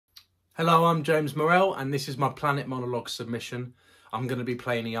Hello, I'm James Morell, and this is my Planet Monologue submission. I'm going to be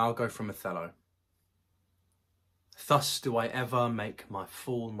playing Iago from Othello. Thus do I ever make my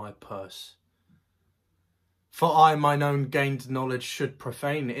fool my purse. For I mine own gained knowledge should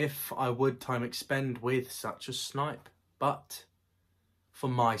profane, if I would time expend with such a snipe, but for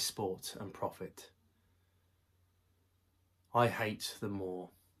my sport and profit. I hate the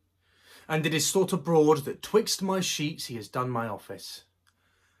moor, and it is thought abroad that twixt my sheets he has done my office.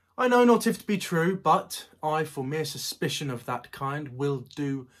 I know not if 't be true, but I for mere suspicion of that kind will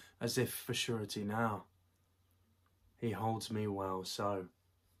do as if for surety now. He holds me well, so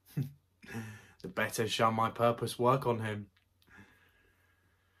the better shall my purpose work on him.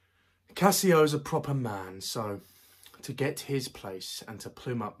 Cassio's a proper man, so to get his place and to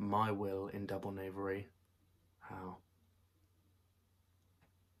plume up my will in double knavery, how?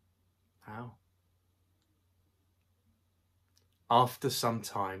 After some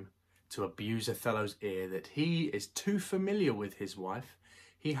time, to abuse Othello's ear that he is too familiar with his wife,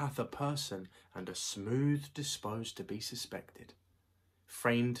 he hath a person and a smooth disposed to be suspected,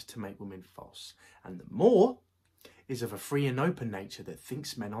 framed to make women false, and the more is of a free and open nature that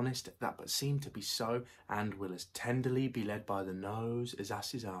thinks men honest that but seem to be so, and will as tenderly be led by the nose as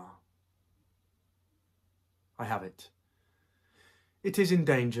asses are. I have it. It is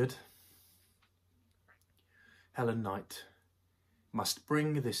endangered. Helen Knight must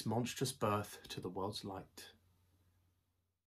bring this monstrous birth to the world's light.